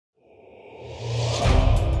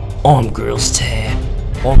I'm Grills Tear.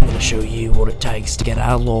 I'm going to show you what it takes to get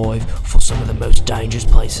out alive for some of the most dangerous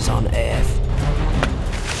places on Earth.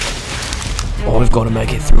 I've got to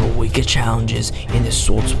make it through a week of challenges in the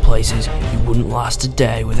sorts of places you wouldn't last a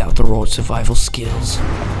day without the right survival skills.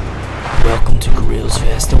 Welcome to Grills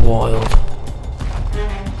vs the Wild.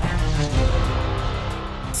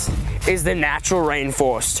 This is the natural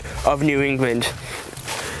rainforest of New England.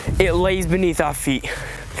 It lays beneath our feet.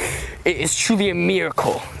 It is truly a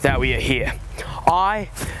miracle that we are here. I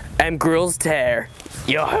am Grills Tear,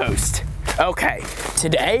 your host. Okay,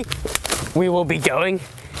 today we will be going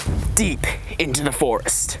deep into the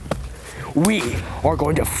forest. We are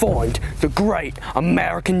going to find the great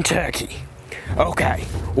American turkey. Okay,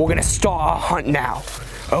 we're gonna start our hunt now.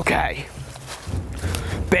 Okay.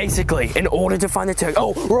 Basically, in order to find the turkey,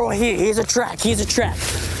 oh, right here, here's a track.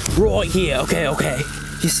 Right here, okay.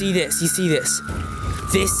 You see this?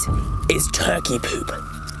 This is turkey poop.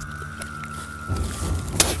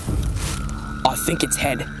 I think it's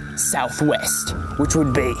head southwest, which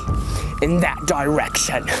would be in that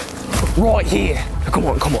direction. Right here. Come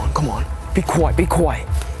on. Be quiet.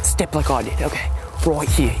 Step like I did, okay. Right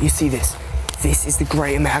here, you see this? This is the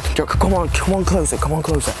great American turkey. Come on closer.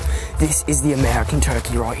 This is the American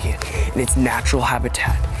turkey right here in its natural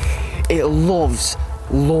habitat. It loves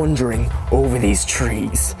laundering over these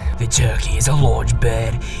trees. The turkey is a large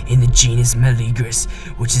bird in the genus Meleagris,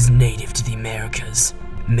 which is native to the Americas.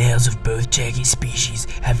 Males of both turkey species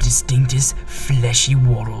have distinctive fleshy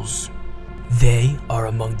wattles. They are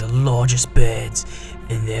among the largest birds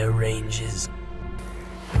in their ranges.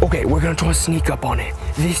 Okay, we're gonna try to sneak up on it.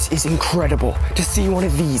 This is incredible to see one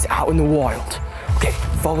of these out in the wild. Okay,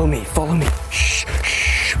 follow me.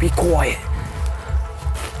 Shh, be quiet.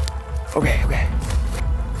 Okay.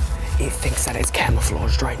 It thinks that it's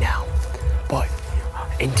camouflaged right now, but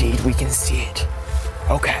indeed we can see it.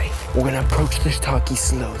 Okay, we're gonna approach this turkey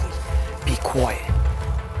slowly. Be quiet.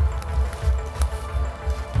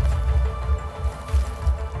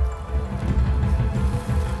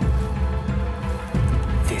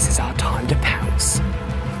 This is our time to pounce.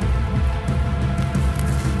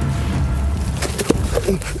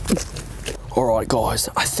 Alright guys,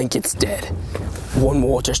 I think it's dead. One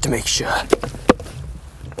more just to make sure.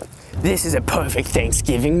 This is a perfect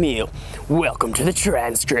Thanksgiving meal. Welcome to the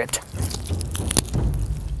transcript.